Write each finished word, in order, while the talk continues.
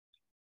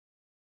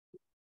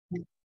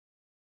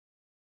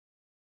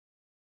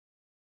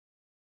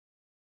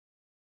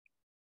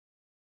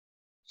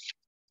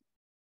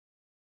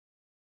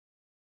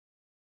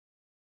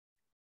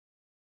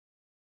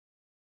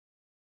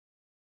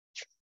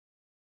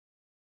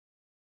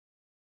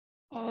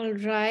All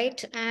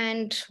right,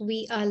 and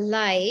we are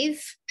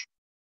live.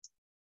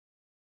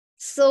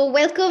 So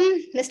welcome,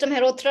 Mr.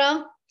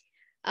 Mehrotra.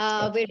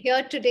 We're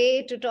here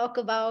today to talk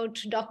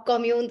about Doc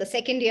Commune, the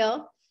second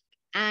year.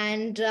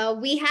 And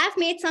we have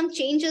made some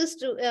changes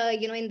to,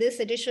 in this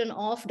edition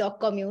of Doc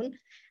Commune.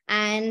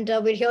 And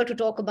we're here to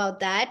talk about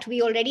that.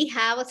 We already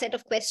have a set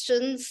of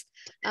questions.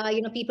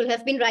 People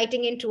have been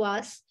writing into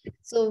us.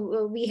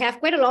 So we have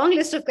quite a long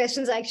list of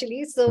questions,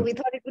 actually. So we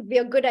thought it would be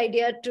a good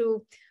idea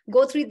to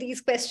go through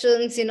these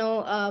questions,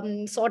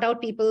 sort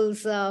out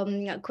people's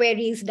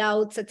queries,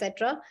 doubts,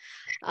 etc.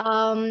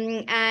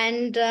 And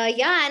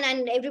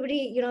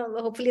everybody,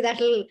 hopefully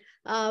that'll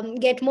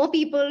get more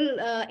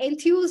people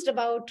enthused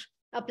about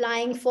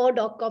applying for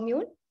Doc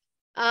Commune.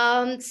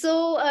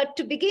 So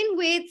to begin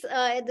with,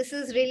 this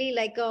is really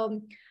like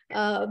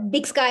a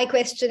big sky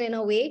question in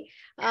a way.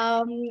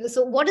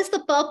 So what is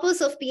the purpose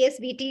of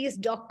PSBT's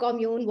Doc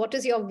Commune? What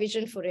is your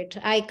vision for it?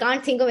 I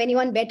can't think of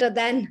anyone better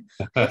than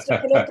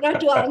Mr. Mehrotra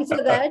to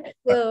answer that.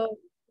 So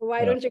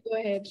why don't you go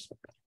ahead?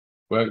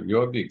 Well,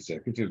 you're the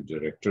executive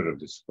director of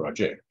this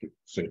project,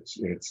 so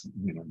it's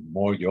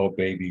more your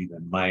baby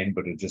than mine,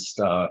 but it's just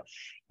our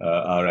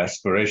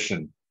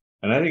aspiration.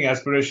 And I think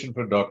aspiration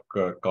for Doc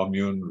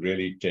Commune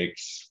really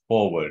takes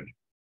forward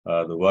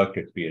the work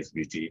at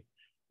PSBT.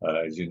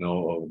 As you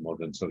know, over more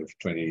than sort of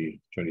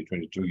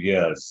 22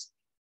 years,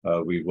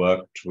 we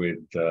worked with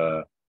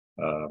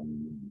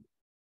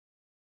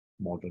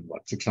more than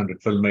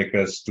 600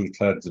 filmmakers,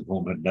 2/3 of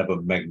whom had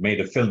never made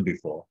a film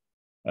before,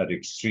 at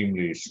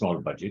extremely small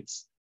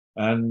budgets.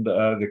 And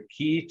the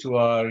key to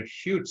our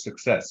huge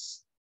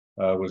success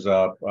was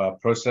our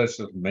process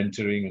of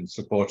mentoring and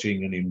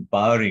supporting and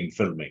empowering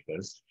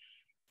filmmakers,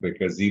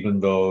 because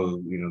even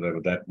though there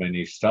were that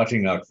many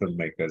starting out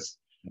filmmakers,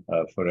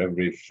 for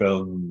every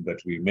film that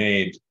we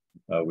made,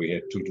 we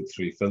had 2 to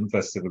 3 film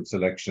festival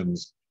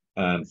selections,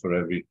 and for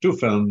every 2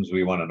 films,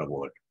 we won an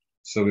award.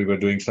 So we were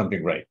doing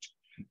something right.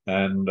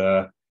 And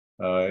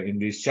in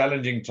these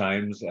challenging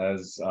times,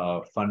 as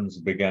our funds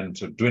began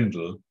to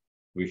dwindle,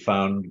 we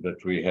found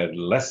that we had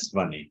less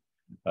money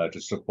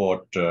to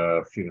support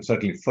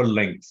certainly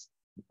full-length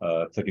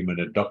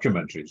 30-minute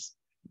documentaries.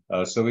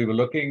 So we were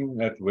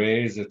looking at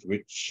ways at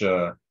which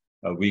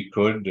we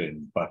could,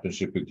 in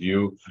partnership with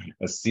you,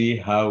 see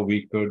how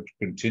we could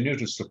continue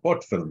to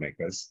support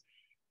filmmakers.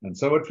 And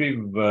so what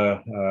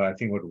I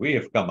think what we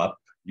have come up,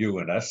 you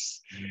and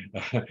us,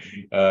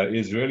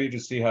 is really to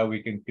see how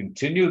we can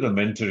continue the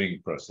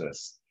mentoring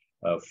process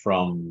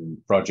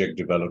from project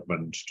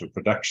development to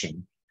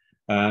production,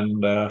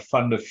 and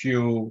fund a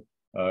few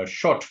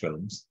short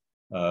films.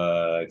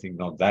 I think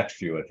not that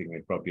few. I think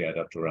we probably add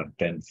up to around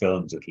 10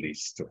 films at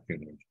least,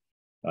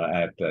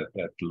 at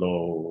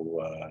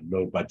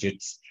low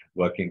budgets,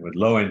 working with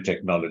low-end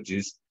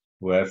technologies,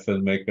 where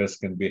filmmakers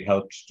can be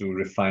helped to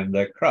refine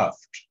their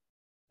craft.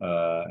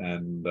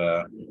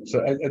 So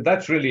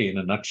that's really, in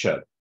a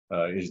nutshell,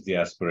 is the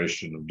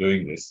aspiration of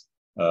doing this.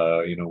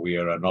 We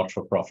are a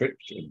not-for-profit,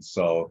 and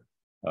so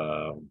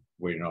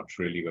we're not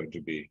really going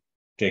to be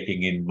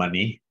taking in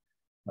money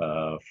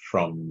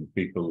from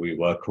people we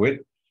work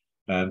with.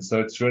 And so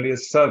it's really a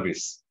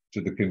service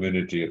to the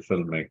community of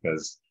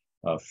filmmakers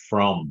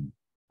from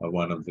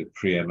one of the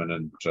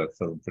preeminent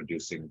film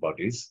producing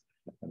bodies,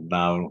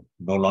 now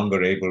no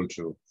longer able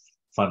to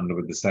fund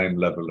with the same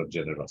level of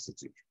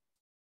generosity.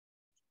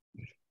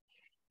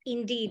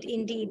 Indeed,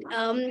 indeed.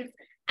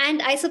 And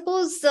I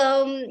suppose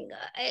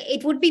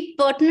it would be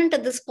pertinent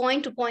at this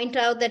point to point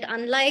out that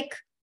unlike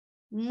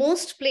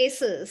most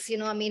places,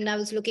 I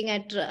was looking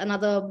at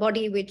another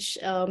body which,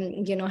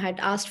 had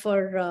asked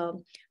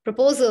for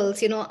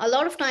proposals, a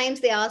lot of times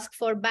they ask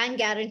for bank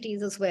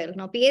guarantees as well.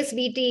 Now,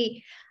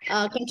 PSBT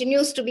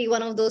continues to be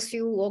one of those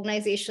few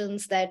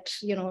organizations that,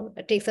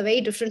 takes a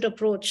very different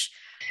approach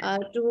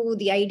to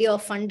the idea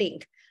of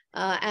funding.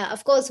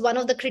 Of course, one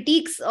of the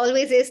critiques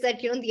always is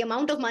that, the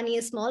amount of money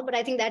is small, but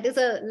I think that is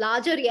a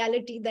larger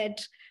reality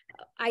that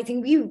I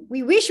think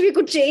we wish we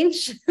could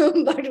change,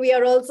 but we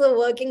are also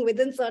working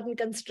within certain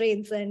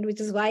constraints, and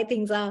which is why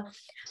things are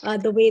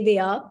the way they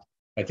are.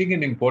 I think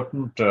an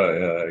important,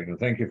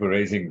 thank you for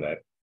raising that,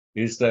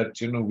 is that,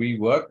 we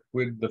work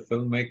with the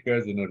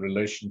filmmakers in a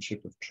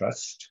relationship of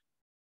trust.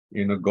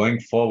 Going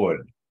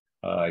forward,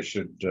 I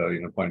should,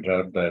 point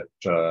out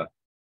that,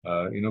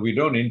 we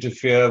don't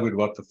interfere with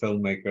what the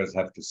filmmakers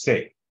have to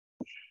say,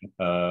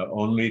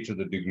 only to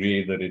the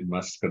degree that it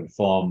must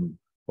conform,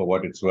 for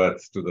what it's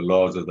worth, to the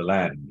laws of the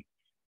land,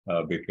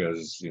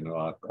 because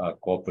our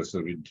corpus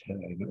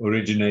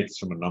originates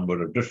from a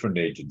number of different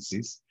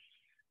agencies,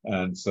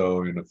 and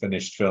so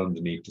finished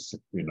films need to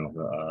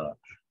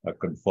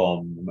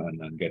conform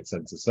and get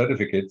census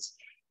certificates.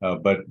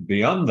 But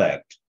beyond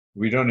that,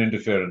 we don't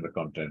interfere in the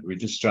content. We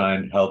just try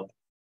and help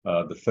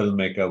the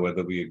filmmaker,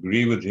 whether we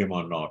agree with him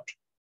or not,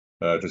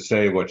 to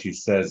say what he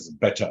says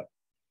better.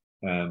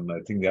 And I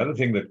think the other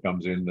thing that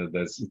comes in, that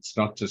it's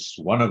not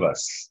just one of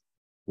us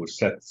who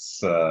sets,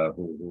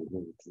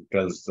 who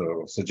tells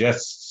or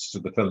suggests to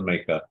the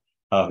filmmaker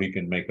how he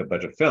can make a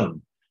better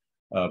film,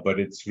 but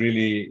it's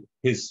really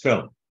his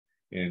film.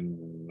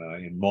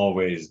 in more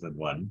ways than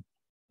one.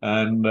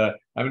 And I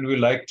mean, we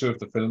like to, if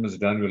the film is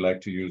done, we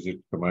like to use it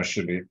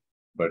commercially.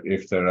 But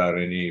if there are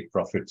any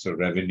profits or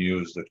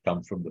revenues that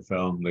come from the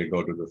film, they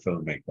go to the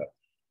filmmaker.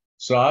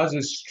 So ours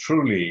is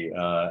truly,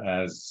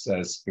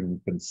 as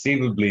can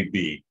conceivably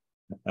be,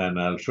 an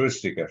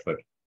altruistic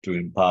effort to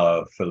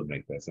empower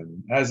filmmakers,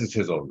 and as it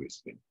has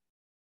always been.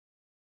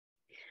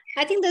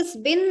 I think there's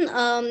been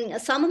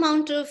some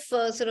amount of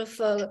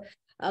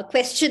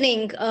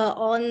questioning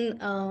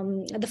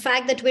on the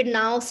fact that we're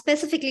now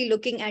specifically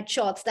looking at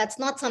shorts. That's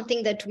not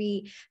something that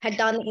we had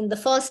done in the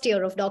first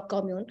year of Doc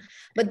Commune,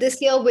 but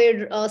this year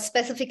we're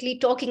specifically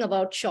talking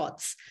about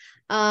shorts.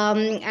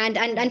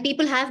 And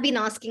people have been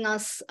asking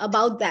us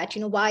about that,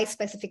 why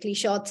specifically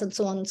shorts and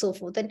so on and so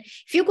forth. And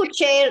if you could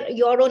share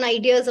your own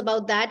ideas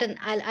about that, and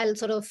I'll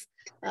sort of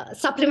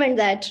supplement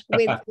that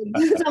with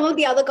some of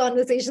the other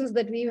conversations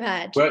that we've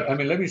had. Well, I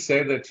mean, let me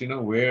say that,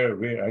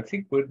 we're I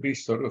think would be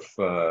sort of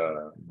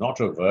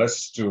not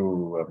averse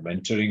to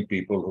mentoring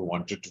people who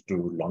wanted to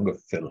do longer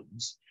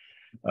films,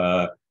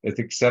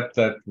 except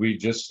that we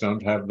just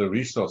don't have the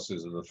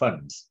resources or the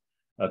funds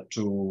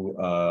to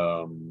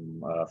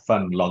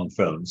fund long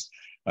films.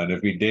 And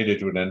if we did,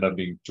 it would end up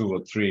being 2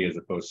 or 3 as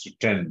opposed to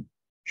 10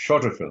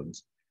 shorter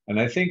films. And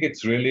I think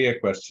it's really a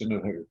question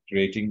of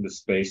creating the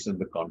space and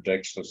the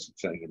context of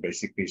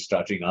basically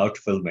starting out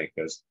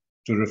filmmakers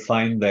to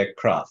refine their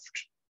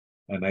craft.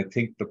 And I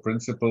think the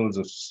principles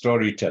of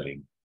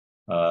storytelling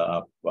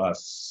are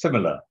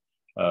similar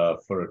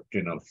for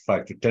a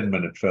 5 to 10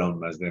 minute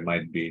film as they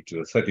might be to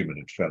a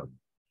 30-minute film.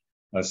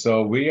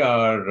 So we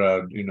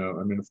are, I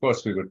mean, of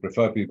course, we would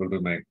prefer people to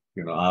make,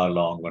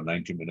 hour-long or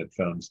 90-minute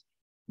films.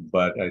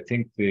 But I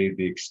think the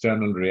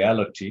external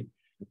reality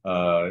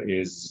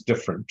is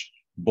different,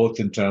 both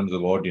in terms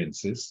of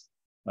audiences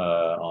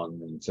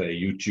on, say,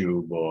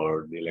 YouTube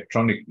or the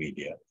electronic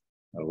media,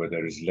 where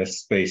there is less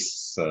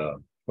space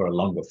for a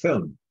longer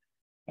film.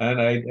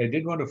 And I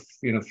did want to,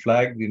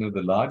 flag,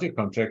 the larger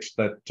context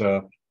that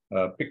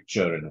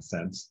picture, in a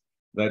sense,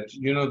 that,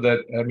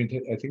 I mean,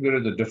 I think there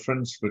is a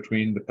difference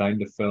between the kind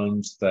of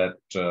films that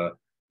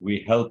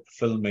we help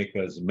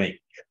filmmakers make,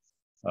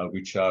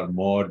 which are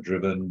more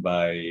driven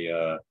by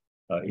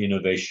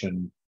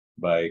innovation,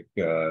 by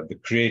the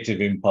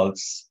creative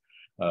impulse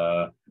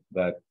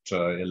that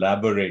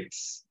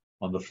elaborates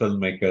on the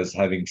filmmakers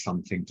having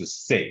something to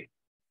say.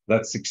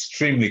 That's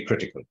extremely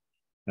critical.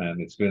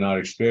 And it's been our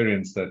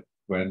experience that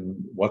when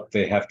what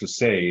they have to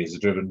say is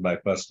driven by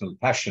personal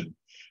passion,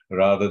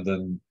 rather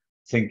than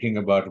thinking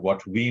about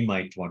what we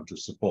might want to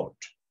support,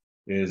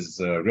 is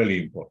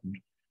really important.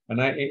 And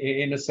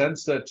in a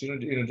sense that,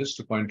 just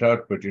to point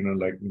out, but,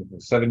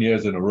 7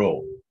 years in a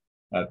row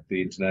at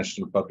the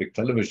International Public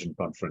Television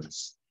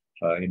Conference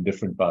in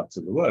different parts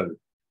of the world,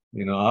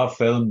 our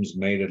films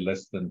made at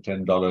less than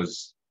 $10,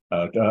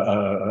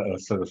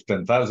 sort of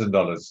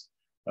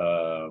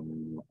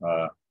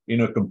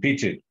 $10,000,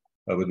 competed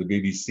with the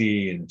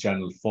BBC and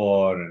Channel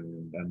 4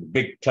 and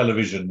big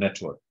television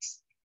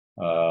networks,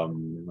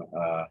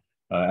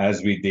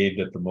 as we did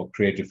at the more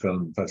creative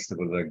film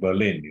festivals like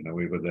Berlin.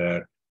 We were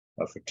there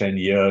for 10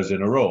 years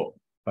in a row,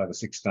 5 or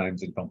 6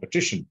 times in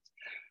competition.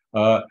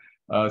 So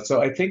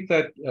I think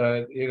that,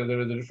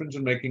 there is a difference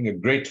in making a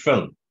great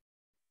film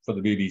for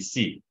the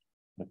BBC,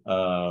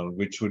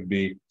 which would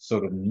be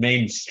sort of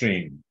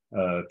mainstream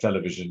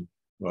television,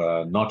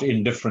 not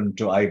indifferent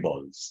to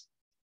eyeballs.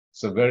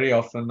 So very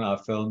often our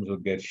films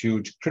would get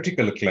huge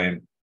critical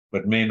acclaim,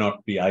 but may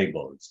not be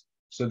eyeballs.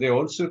 So they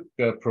also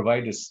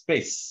provide a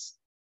space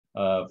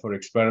for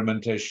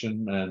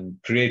experimentation and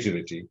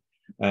creativity.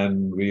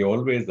 And we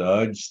always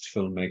urged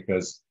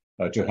filmmakers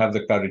to have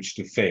the courage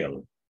to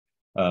fail,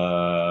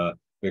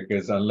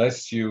 because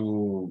unless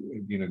you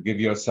give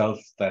yourself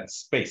that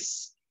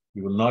space,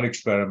 you will not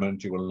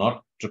experiment, you will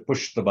not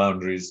push the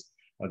boundaries.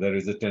 There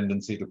is a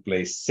tendency to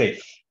play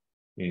safe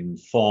in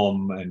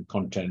form and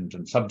content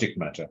and subject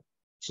matter.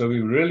 So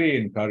we really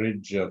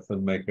encourage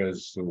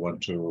filmmakers who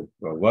want to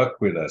work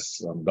with us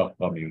on Doc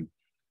Commune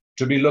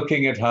to be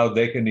looking at how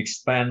they can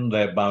expand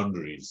their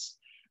boundaries.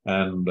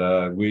 And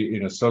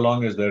we, so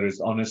long as there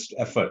is honest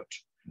effort,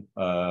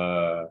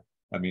 I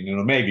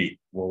mean, maybe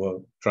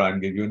we'll try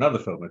and give you another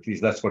film. At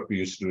least that's what we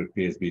used to do at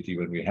PSBT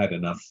when we had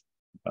enough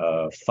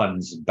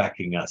funds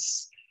backing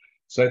us.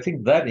 So I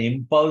think that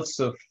impulse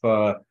of,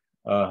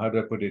 how do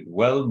I put it,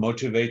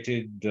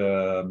 well-motivated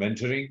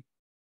mentoring,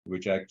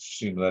 which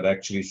actually, that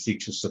actually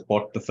seeks to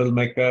support the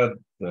filmmaker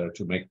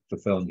to make the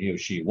film he or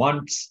she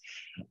wants,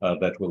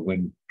 that will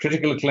win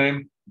critical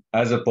acclaim,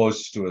 as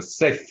opposed to a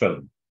safe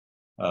film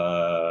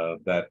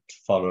that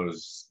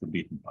follows the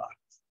beaten path.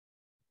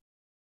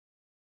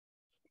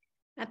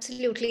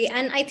 Absolutely.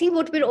 And I think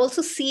what we're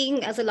also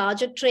seeing as a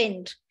larger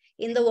trend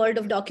in the world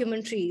of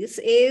documentaries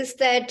is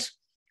that,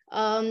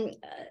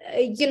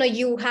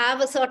 you have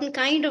a certain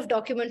kind of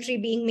documentary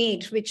being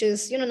made, which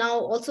is, now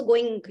also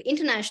going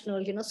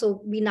international,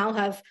 so we now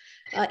have,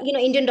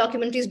 Indian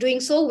documentaries doing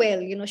so well,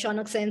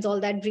 Shyam Sen's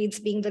All That Breathes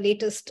being the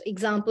latest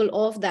example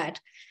of that.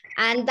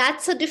 And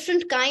that's a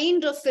different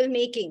kind of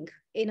filmmaking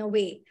in a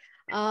way.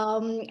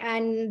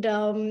 and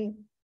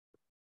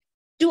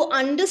to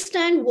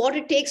understand what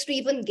it takes to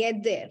even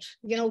get there.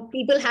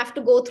 People have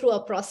to go through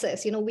a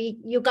process.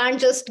 You can't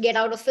just get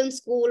out of film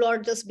school or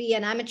just be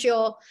an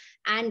amateur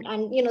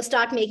and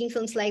start making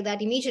films like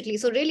that immediately.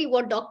 So really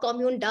what Doc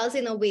Commune does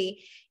in a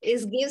way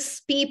is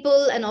gives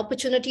people an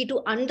opportunity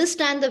to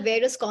understand the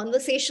various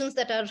conversations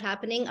that are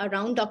happening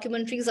around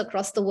documentaries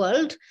across the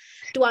world,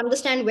 to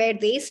understand where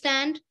they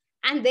stand,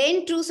 and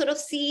then to sort of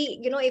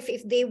see,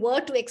 if they were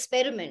to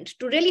experiment,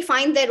 to really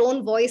find their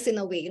own voice in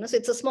a way. So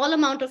it's a small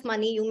amount of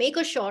money, you make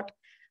a shot,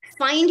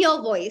 find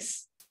your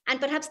voice,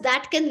 and perhaps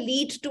that can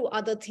lead to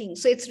other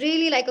things. So it's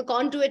really like a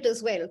conduit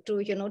as well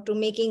to, to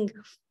making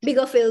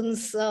bigger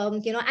films,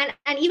 and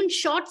even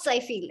shorts.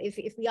 I feel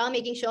if we are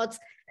making shorts,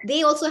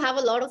 they also have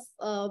a lot of,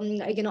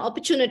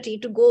 opportunity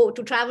to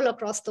travel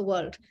across the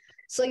world.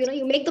 So,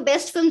 you make the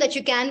best film that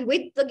you can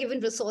with the given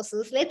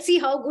resources. Let's see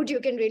how good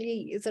you can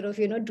really sort of,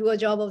 do a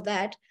job of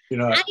that.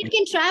 And it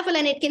can travel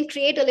and it can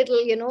create a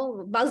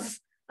little, buzz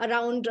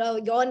around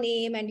your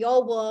name and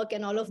your work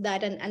and all of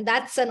that. And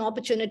that's an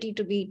opportunity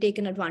to be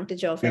taken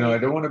advantage of. I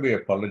don't want to be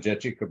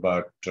apologetic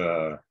about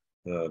the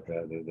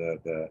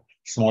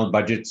small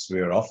budgets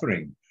we're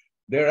offering.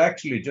 They're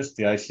actually just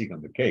the icing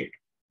on the cake.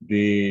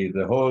 The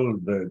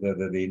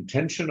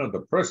intention of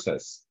the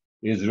process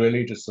is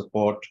really to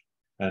support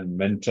and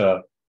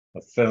mentor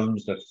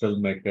films that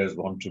filmmakers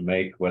want to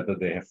make, whether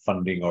they have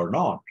funding or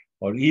not,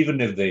 or even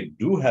if they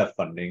do have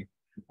funding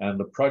and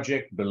the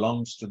project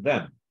belongs to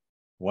them.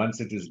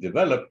 Once it is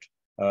developed,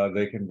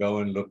 they can go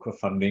and look for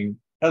funding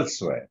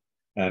elsewhere,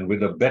 and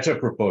with a better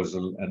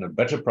proposal and a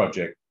better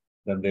project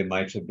than they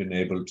might have been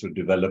able to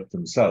develop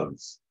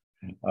themselves.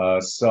 I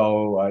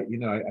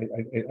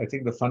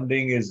think the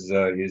funding is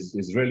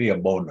really a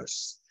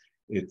bonus.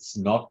 It's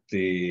not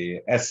the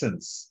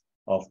essence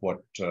of what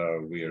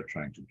we are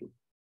trying to do.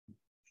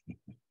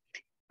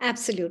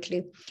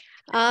 Absolutely.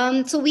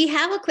 So we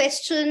have a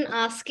question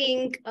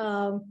asking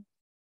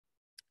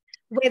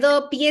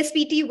whether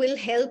PSBT will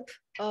help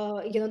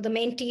the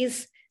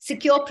mentees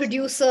secure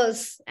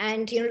producers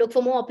and look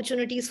for more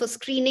opportunities for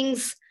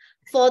screenings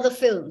for the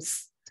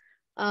films.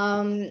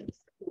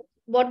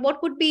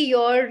 What would be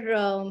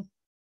your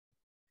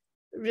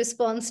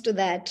response to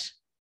that?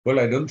 Well,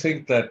 I don't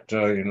think that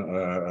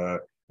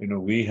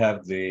we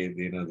have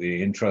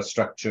the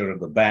infrastructure or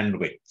the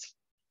bandwidth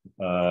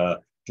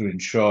to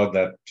ensure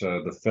that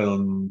the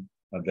film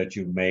that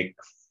you make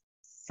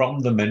from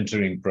the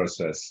mentoring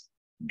process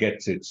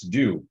gets its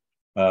due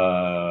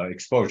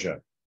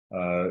exposure.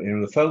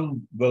 The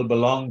film will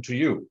belong to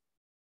you,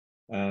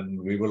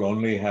 and we will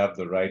only have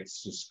the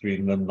rights to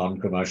screen them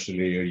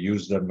non-commercially or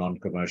use them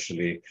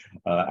non-commercially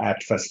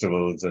at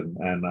festivals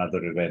and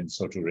other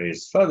events, or to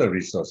raise further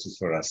resources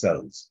for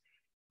ourselves.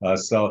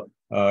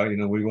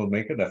 We will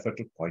make an effort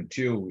to point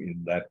you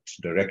in that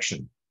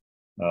direction.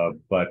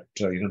 But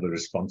the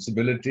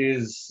responsibility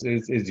is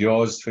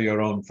yours for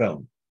your own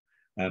film.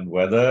 And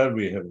whether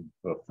we have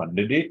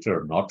funded it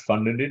or not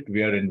funded it,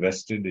 we are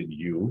invested in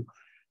you.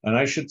 And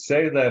I should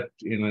say that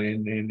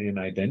in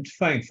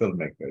identifying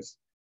filmmakers,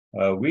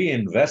 we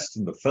invest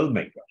in the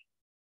filmmaker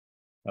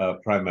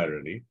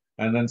primarily.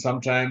 And then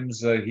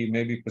sometimes he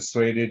may be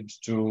persuaded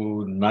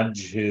to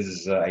nudge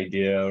his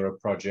idea or a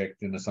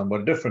project in a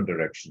somewhat different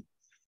direction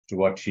to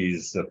what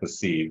he's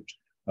perceived.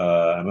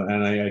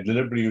 And I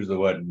deliberately use the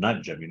word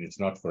nudge. I mean, it's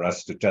not for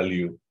us to tell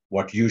you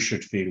what you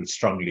should feel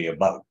strongly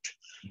about,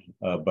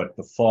 but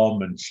the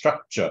form and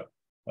structure,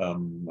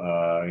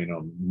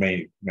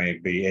 may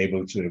be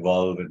able to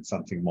evolve in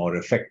something more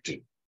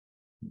effective.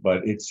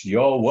 But it's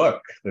your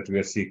work that we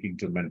are seeking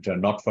to mentor,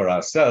 not for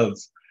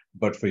ourselves,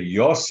 but for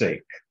your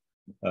sake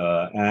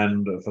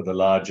and for the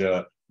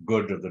larger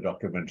good of the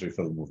documentary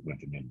film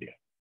movement in India.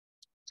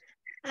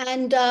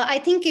 And I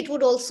think it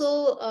would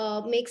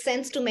also make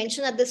sense to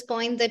mention at this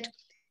point that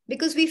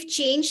because we've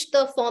changed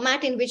the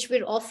format in which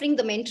we're offering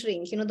the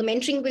mentoring, the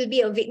mentoring will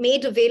be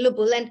made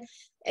available. And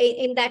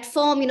in that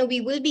form,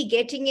 we will be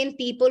getting in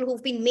people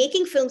who've been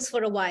making films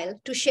for a while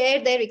to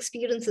share their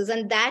experiences.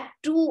 And that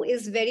too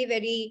is very,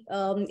 very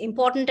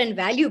important and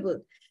valuable.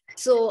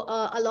 So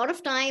a lot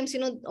of times,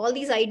 all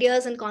these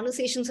ideas and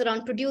conversations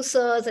around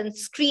producers and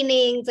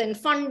screenings and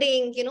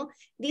funding,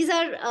 these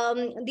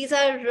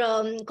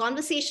are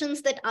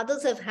conversations that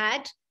others have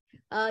had.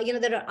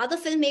 There are other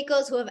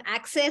filmmakers who have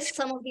accessed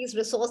some of these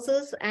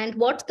resources. And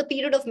what the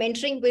period of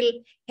mentoring will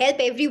help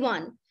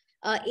everyone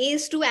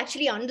is to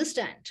actually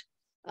understand,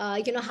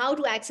 how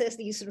to access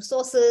these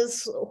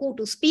resources, who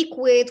to speak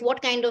with,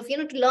 what kind of,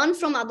 to learn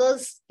from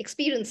others'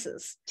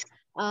 experiences.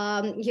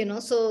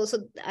 So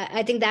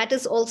I think that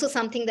is also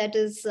something that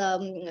is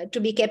to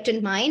be kept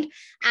in mind.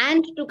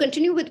 And to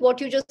continue with what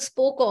you just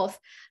spoke of,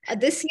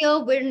 this year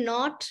we're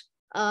not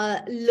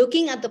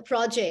looking at the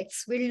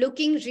projects, we're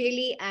looking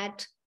really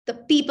at the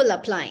people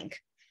applying.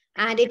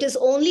 And it is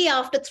only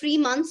after 3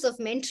 months of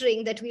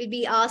mentoring that we'll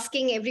be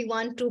asking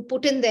everyone to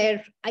put in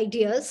their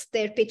ideas,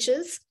 their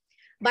pitches,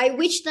 by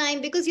which time,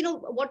 because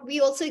what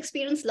we also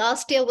experienced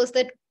last year was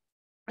that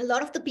a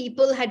lot of the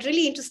people had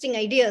really interesting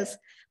ideas,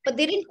 but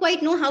they didn't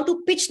quite know how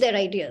to pitch their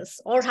ideas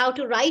or how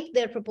to write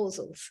their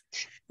proposals.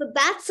 So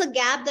that's a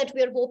gap that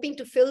we're hoping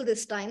to fill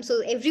this time.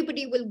 So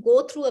everybody will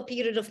go through a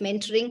period of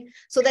mentoring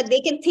so that they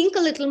can think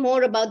a little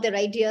more about their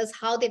ideas,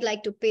 how they'd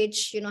like to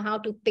pitch, how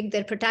to pick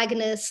their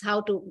protagonists,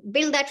 how to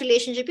build that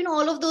relationship,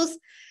 all of those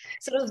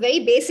sort of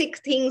very basic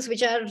things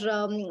which are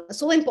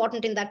so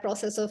important in that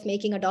process of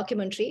making a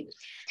documentary.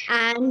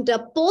 And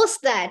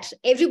post that,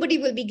 everybody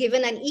will be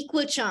given an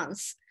equal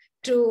chance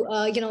to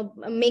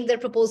make their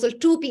proposal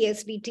to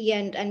PSBT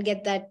and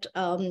get that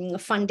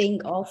funding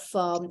of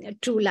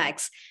 2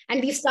 lakhs.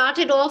 And we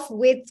started off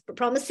with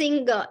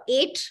promising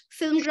 8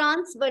 film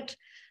grants, but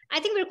I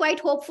think we're quite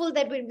hopeful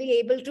that we'll be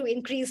able to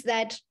increase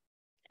that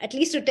at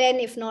least to 10,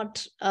 if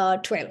not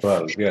 12.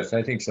 Well, yes,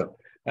 I think so.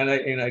 And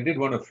I did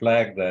want to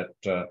flag that,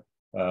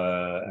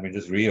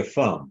 just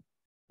reaffirm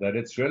that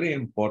it's really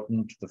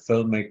important the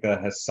filmmaker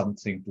has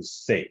something to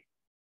say.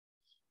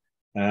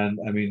 And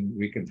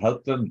we can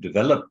help them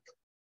develop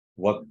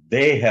what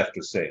they have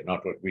to say,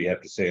 not what we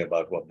have to say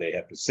about what they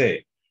have to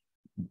say.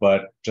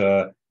 But,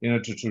 to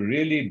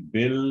really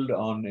build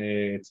on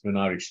it's been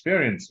our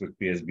experience with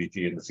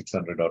PSBT and the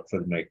 600 odd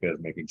filmmakers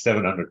making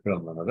 700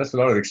 films. That's a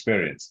lot of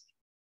experience.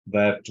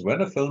 That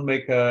when a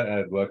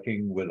filmmaker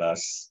working with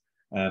us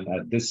and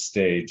at this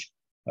stage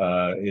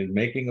is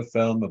making a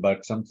film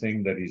about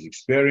something that he's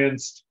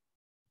experienced,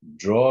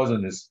 draws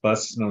on his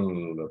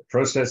personal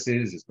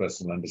processes, his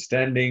personal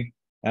understanding,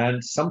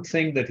 and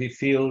something that he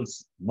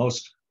feels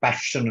most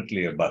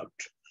passionately about,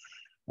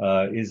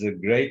 is a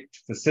great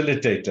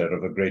facilitator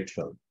of a great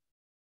film.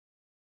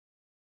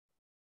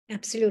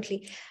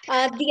 Absolutely.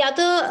 The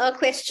other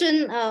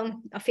question,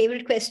 a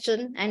favorite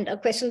question, and a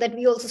question that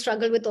we also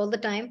struggle with all the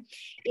time,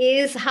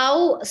 is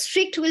how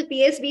strict will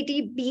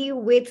PSBT be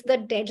with the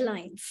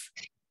deadlines?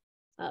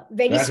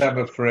 That, I'm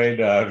afraid,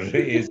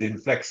 is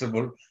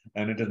inflexible,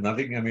 and it has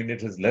nothing.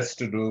 It has less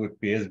to do with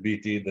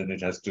PSBT than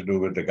it has to do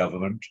with the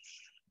government.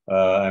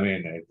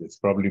 It's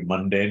probably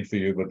mundane for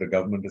you, but the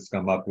government has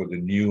come up with a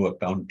new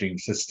accounting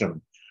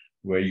system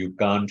where you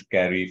can't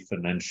carry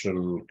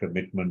financial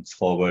commitments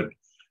forward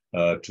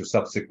to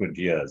subsequent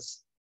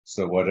years.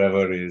 So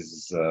whatever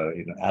is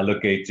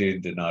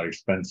allocated in our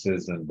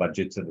expenses and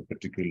budgets in a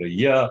particular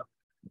year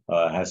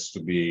has to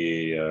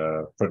be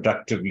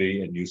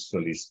productively and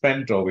usefully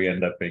spent, or we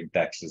end up paying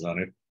taxes on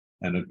it.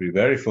 And it'd be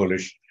very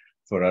foolish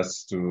for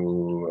us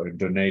to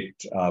donate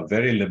our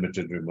very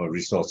limited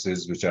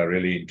resources, which are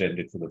really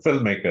intended for the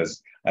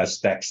filmmakers, as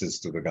taxes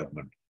to the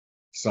government.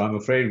 So I'm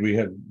afraid we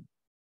have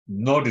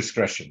no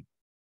discretion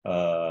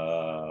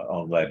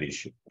on that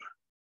issue.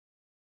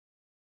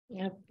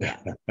 Yeah.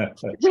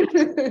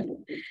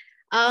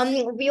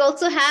 We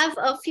also have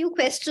a few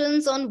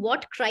questions on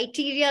what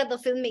criteria the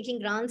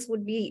filmmaking grants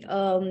would be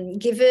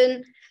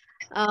given.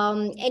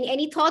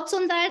 Any thoughts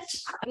on that?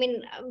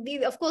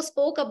 We of course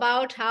spoke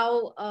about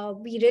how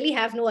we really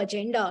have no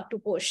agenda to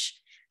push,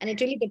 and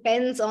it really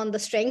depends on the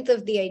strength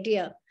of the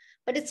idea.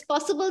 But it's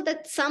possible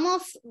that some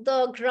of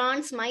the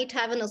grants might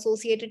have an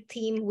associated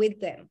theme with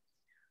them.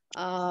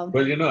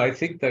 Well, I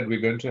think that we're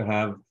going to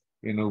have,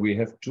 we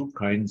have 2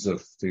 kinds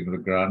of, the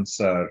grants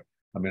are,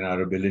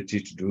 our ability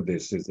to do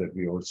this is that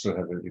we also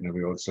have,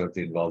 we also have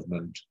the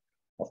involvement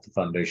of the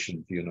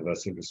Foundation for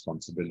Universal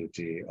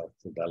Responsibility of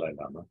the Dalai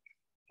Lama.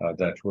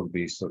 That will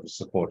be sort of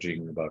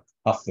supporting about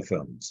half the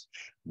films,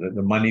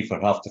 the money for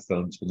half the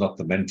films, but not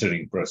the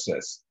mentoring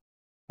process.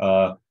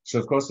 So,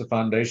 of course, the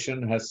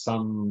foundation has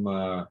some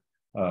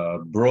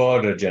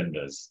broad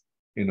agendas,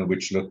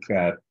 which look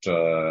at,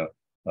 the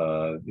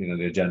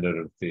agenda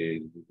of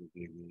the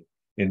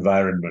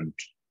environment,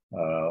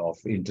 of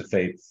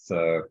interfaith,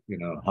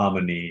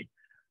 harmony,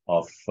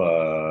 of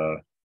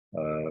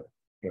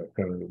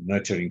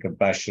nurturing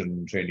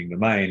compassion, training the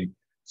mind,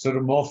 sort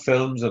of more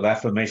films of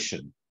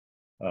affirmation.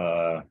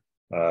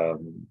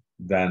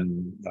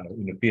 Than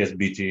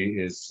PSBT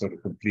is sort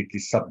of completely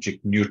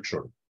subject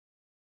neutral,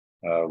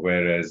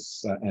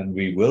 whereas and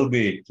we will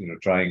be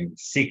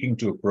seeking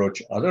to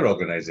approach other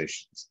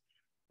organizations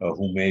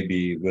who may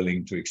be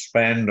willing to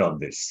expand on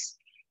this,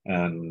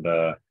 and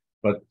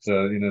but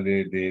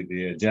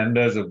the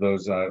agendas of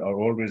those are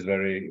always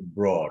very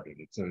broad.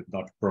 It's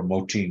not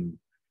promoting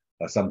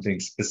something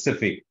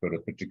specific or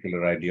a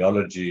particular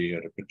ideology or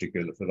a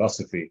particular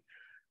philosophy,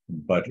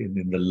 but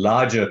in the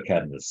larger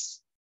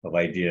canvas of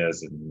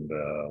ideas and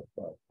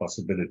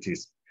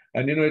possibilities.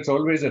 And, it's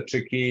always a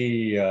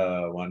tricky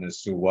one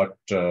as to what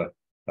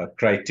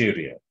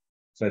criteria.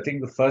 So I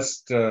think the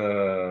first,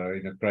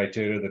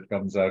 criteria that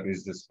comes out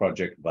is this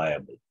project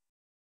viable.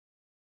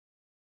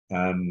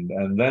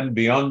 And then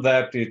beyond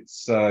that,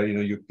 it's,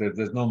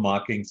 there's no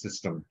marking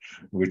system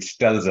which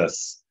tells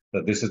us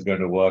that this is going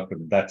to work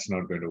and that's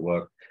not going to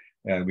work.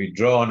 And we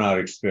draw on our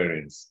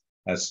experience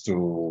as to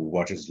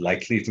what is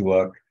likely to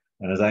work.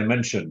 And as I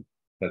mentioned,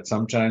 that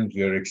sometimes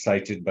we are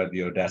excited by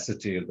the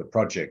audacity of the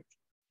project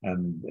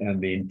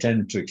and the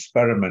intent to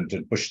experiment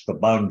and push the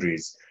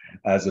boundaries,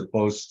 as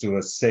opposed to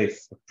a safe,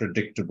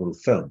 predictable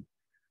film.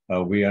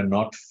 We are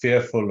not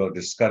fearful or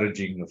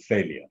discouraging of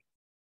failure.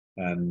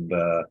 And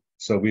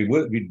so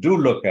we do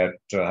look at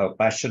how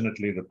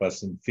passionately the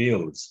person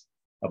feels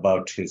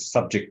about his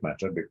subject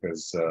matter,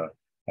 because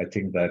I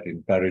think that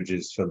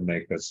encourages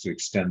filmmakers to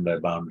extend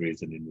their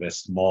boundaries and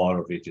invest more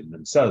of it in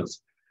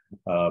themselves.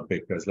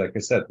 Because, like I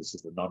said, this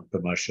is a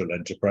non-commercial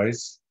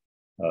enterprise.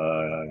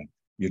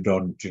 We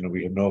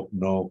have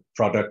no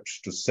product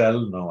to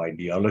sell, no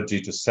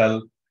ideology to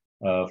sell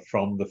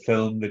from the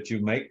film that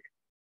you make,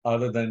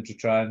 other than to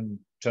try and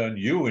turn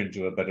you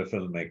into a better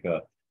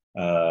filmmaker,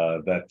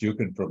 that you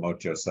can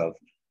promote yourself,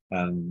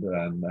 and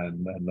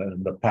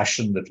the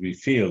passion that we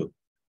feel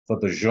for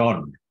the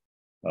genre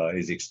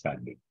is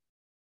expanding.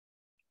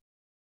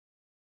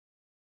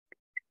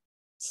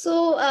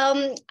 So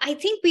I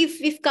think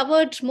we've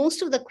covered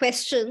most of the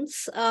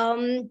questions.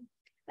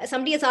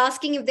 Somebody is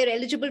asking if they're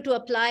eligible to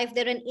apply if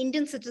they're an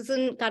Indian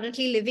citizen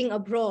currently living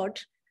abroad.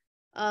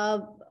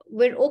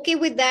 We're okay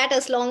with that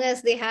as long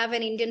as they have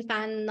an Indian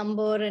PAN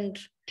number and.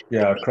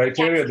 Yeah,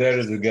 criteria there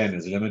is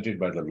limited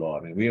by the law.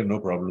 I mean, we have no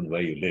problem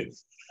where you live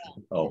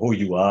or who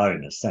you are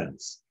in a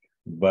sense.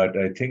 But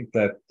I think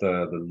that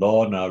the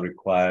law now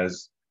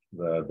requires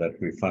that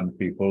we fund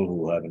people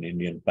who have an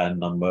Indian PAN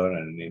number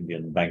and an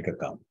Indian bank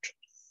account.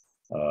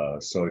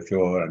 So if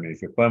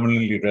you're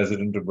permanently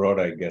resident abroad,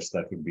 I guess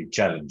that would be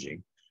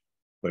challenging.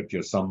 But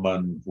you're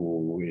someone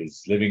who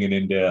is living in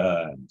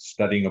India and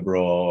studying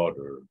abroad,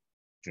 or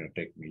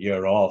taking a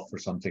year off or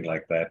something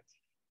like that,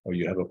 or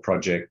you have a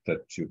project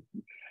that you.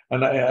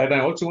 And I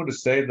also want to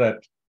say that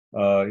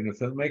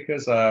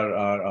filmmakers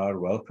are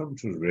welcome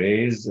to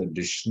raise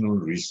additional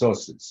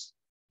resources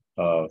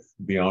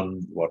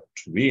beyond what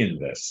we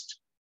invest,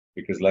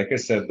 because, like I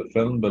said, the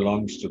film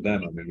belongs to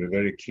them. I mean, we're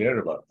very clear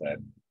about that,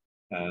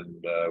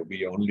 and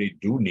we only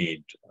do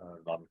need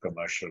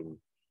non-commercial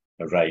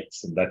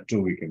rights, and that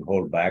too we can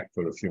hold back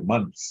for a few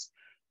months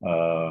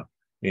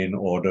in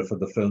order for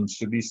the films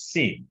to be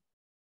seen,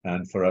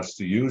 and for us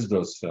to use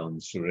those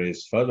films to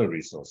raise further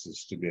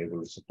resources to be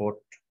able to support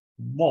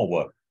more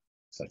work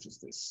such as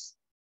this.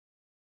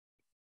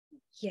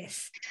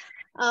 Yes.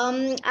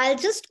 I'll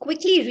just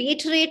quickly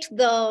reiterate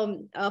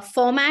the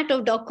format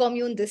of Doc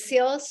Commune this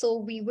year. So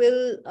we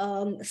will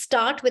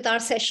start with our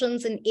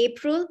sessions in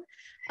April.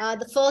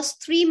 The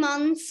first 3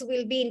 months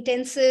will be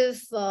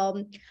intensive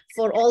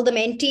for all the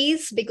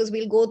mentees, because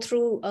we'll go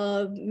through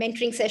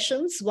mentoring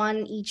sessions,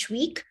 one each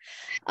week.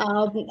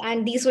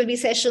 And these will be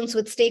sessions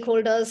with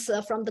stakeholders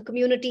from the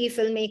community,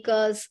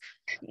 filmmakers,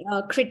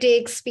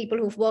 critics, people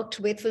who've worked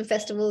with film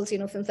festivals,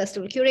 film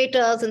festival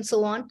curators, and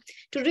so on,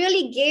 to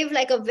really give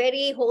like a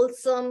very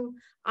wholesome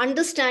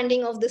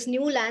understanding of this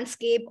new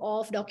landscape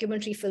of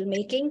documentary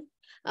filmmaking.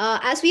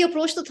 As we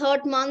approach the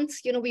 3rd month,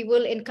 we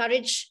will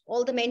encourage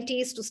all the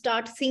mentees to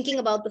start thinking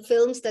about the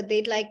films that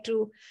they'd like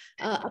to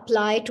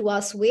apply to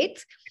us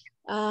with.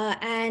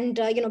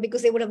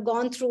 Because they would have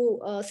gone through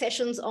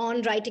sessions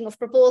on writing of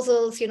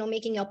proposals,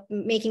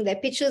 making their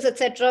pitches,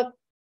 etc.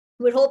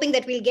 We're hoping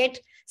that we'll get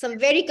some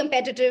very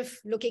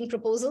competitive looking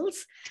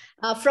proposals.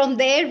 From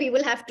there, we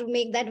will have to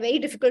make that very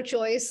difficult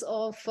choice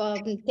of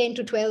 10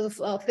 to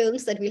 12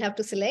 films that we'll have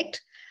to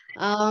select.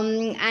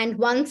 And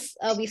once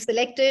we've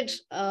selected,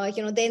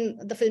 then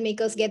the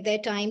filmmakers get their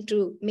time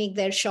to make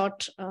their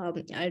short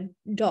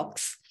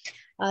docs.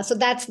 So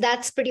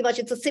that's pretty much,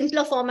 it's a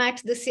simpler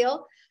format this year.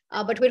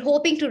 But we're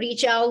hoping to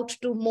reach out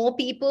to more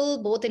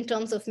people, both in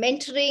terms of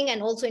mentoring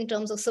and also in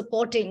terms of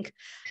supporting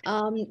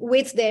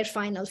with their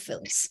final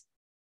films.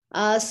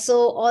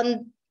 So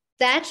on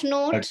that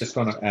note, I just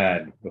want to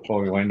add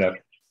before we wind up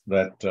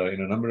that a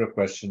number of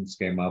questions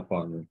came up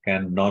on,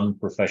 can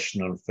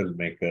non-professional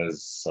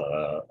filmmakers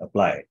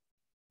apply?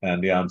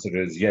 And the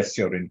answer is yes,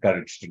 you're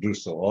encouraged to do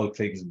so, all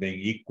things being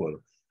equal.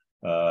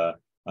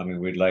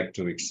 We'd like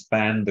to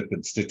expand the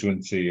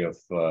constituency of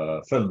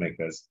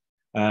filmmakers.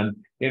 And,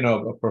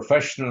 a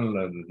professional,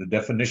 the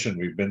definition,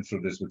 we've been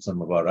through this with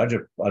some of our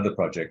other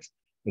projects,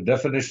 the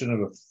definition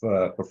of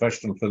a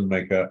professional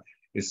filmmaker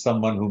is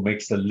someone who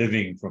makes a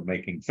living from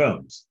making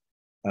films.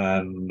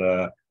 And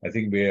I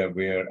think we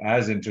are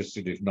as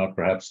interested, if not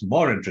perhaps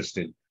more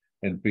interested,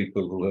 in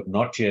people who have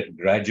not yet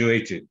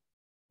graduated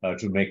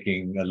to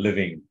making a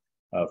living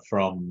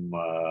from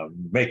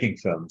making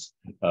films,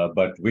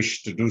 but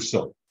wish to do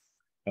so.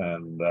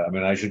 And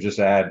I should just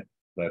add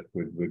that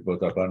with both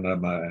Aparna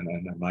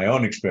and my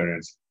own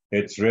experience,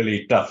 it's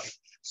really tough.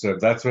 So if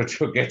that's what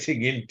you're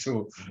getting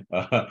into,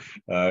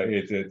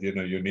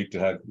 you need to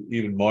have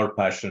even more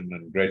passion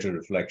and greater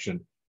reflection,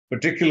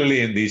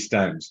 particularly in these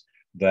times,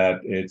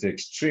 that it's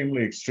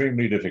extremely,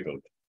 extremely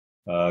difficult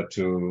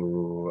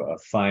to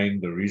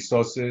find the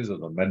resources or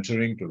the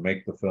mentoring to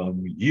make the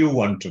film you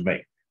want to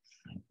make.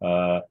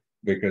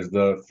 Because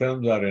the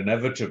films are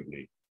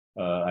inevitably,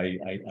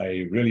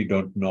 I really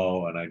don't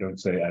know, and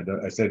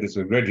I say this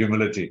with great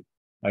humility,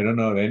 I don't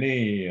know of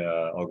any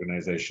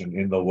organization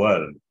in the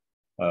world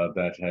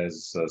that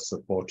has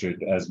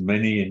supported as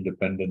many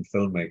independent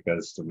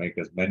filmmakers to make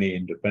as many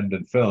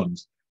independent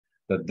films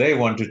that they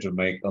wanted to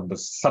make on the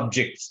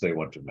subjects they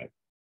want to make.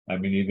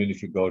 Even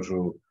if you go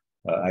through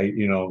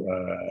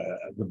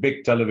The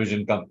big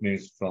television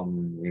companies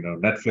from,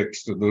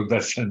 Netflix to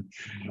Doordarshan,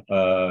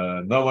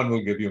 no one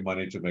will give you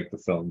money to make the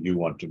film you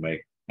want to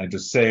make and to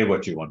say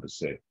what you want to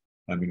say.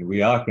 I mean,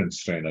 we are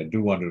constrained. I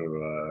do want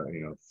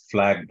to,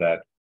 flag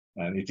that.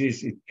 And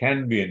it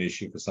can be an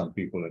issue for some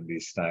people in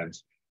these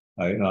times.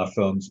 Our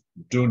films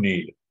do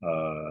need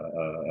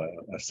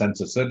a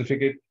censor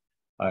certificate.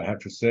 I have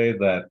to say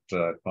that,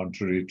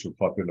 contrary to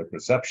popular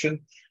perception,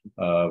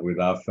 with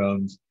our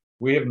films,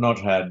 we have not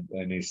had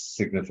any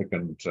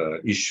significant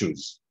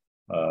issues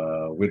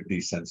with the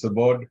censor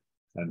board,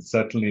 and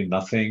certainly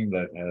nothing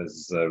that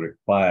has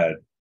required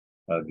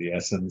the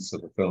essence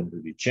of the film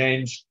to be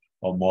changed,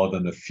 or more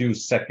than a few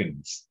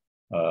seconds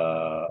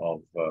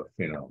of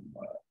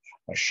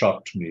a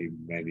shot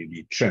maybe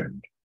be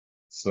trimmed.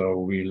 So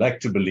we like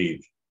to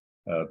believe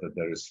that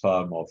there is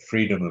far more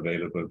freedom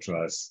available to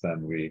us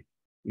than we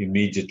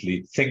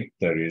immediately think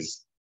there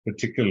is,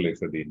 particularly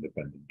for the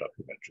independent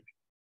documentary.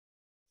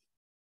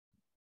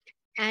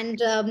 And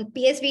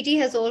PSBT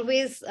has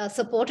always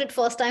supported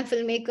first-time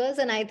filmmakers,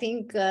 and I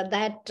think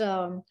that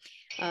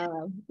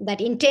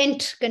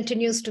intent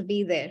continues to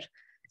be there.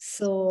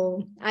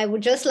 So I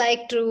would just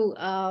like to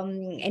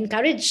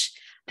encourage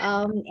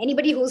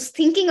anybody who's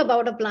thinking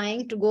about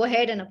applying to go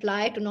ahead and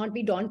apply, to not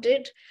be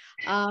daunted,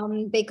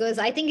 because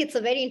I think it's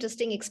a very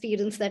interesting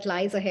experience that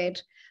lies ahead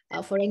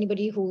for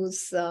anybody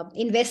who's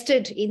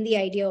invested in the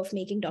idea of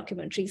making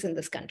documentaries in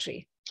this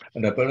country.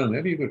 And Aparna,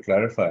 maybe you could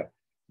clarify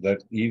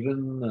that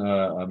even,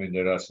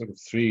 there are sort of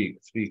three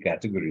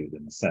categories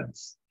in a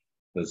sense.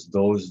 There's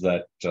those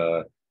that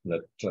a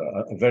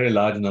very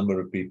large number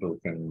of people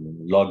can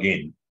log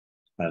in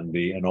and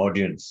be an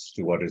audience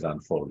to what is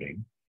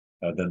unfolding.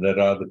 Then there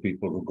are the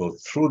people who go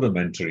through the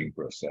mentoring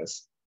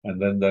process,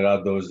 and then there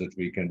are those that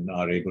we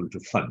are able to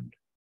fund.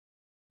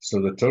 So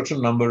the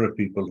total number of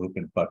people who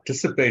can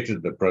participate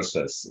in the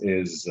process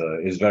is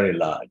very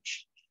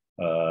large.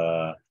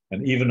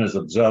 And even as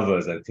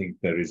observers, I think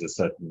there is a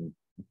certain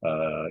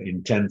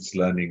intense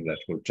learning that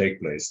will take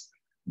place,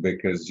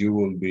 because you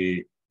will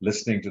be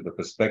listening to the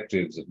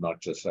perspectives of not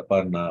just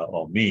Aparna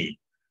or me,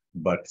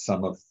 but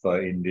some of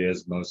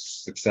India's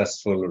most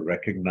successful,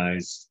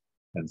 recognized,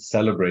 and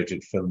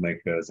celebrated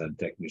filmmakers and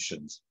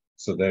technicians.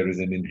 So there is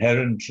an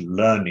inherent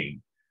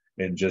learning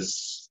in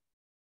just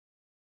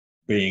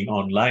being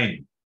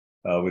online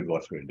with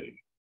what we're doing.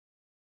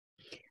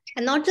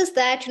 And not just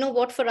that,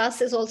 what for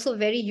us is also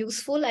very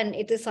useful, and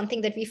it is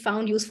something that we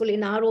found useful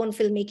in our own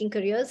filmmaking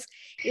careers,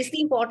 is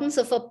the importance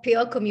of a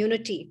peer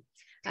community.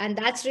 And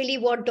that's really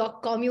what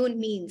Doc Commune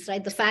means,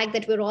 right? The fact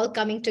that we're all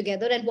coming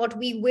together, and what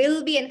we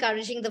will be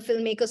encouraging the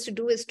filmmakers to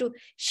do is to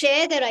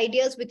share their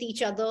ideas with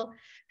each other,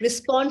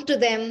 respond to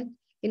them,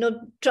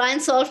 try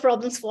and solve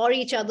problems for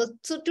each other.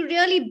 So to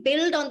really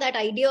build on that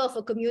idea of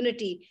a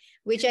community,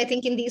 which I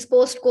think in these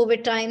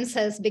post-COVID times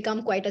has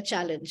become quite a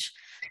challenge.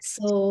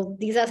 So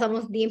these are some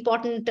of the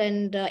important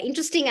and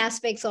interesting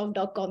aspects of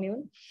Doc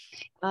Commune.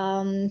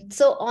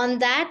 So on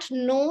that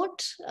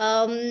note,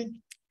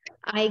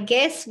 I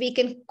guess we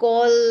can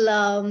call,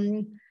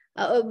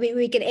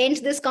 we can end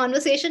this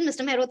conversation.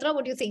 Mr. Mehrotra,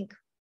 what do you think?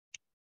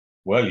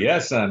 Well,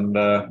 yes, and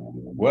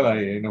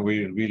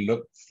we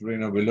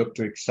look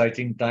to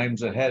exciting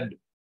times ahead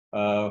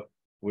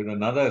with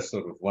another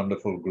sort of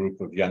wonderful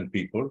group of young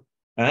people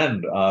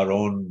and our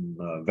own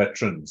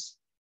veterans.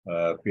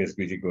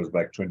 PSBT goes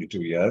back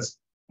 22 years,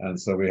 and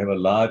so we have a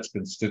large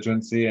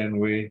constituency, and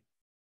we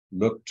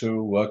look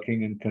to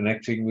working and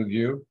connecting with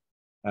you,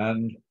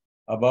 and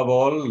above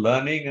all,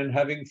 learning and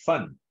having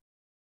fun.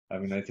 I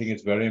think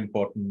it's very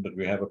important that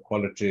we have a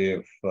quality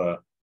of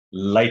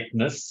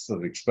lightness,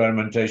 of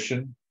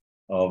experimentation,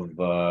 of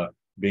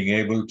being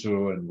able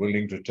to and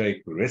willing to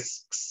take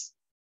risks,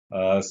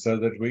 so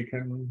that we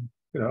can,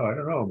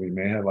 we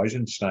may have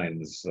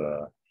Eisensteins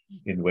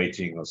in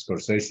waiting, or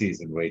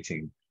Scorsese's in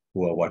waiting,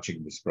 who are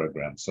watching this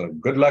program. So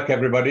good luck,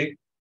 everybody,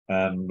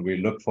 and we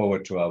look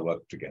forward to our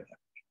work together.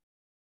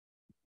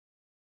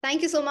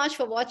 Thank you so much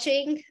for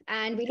watching,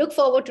 and we look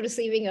forward to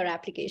receiving your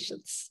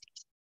applications.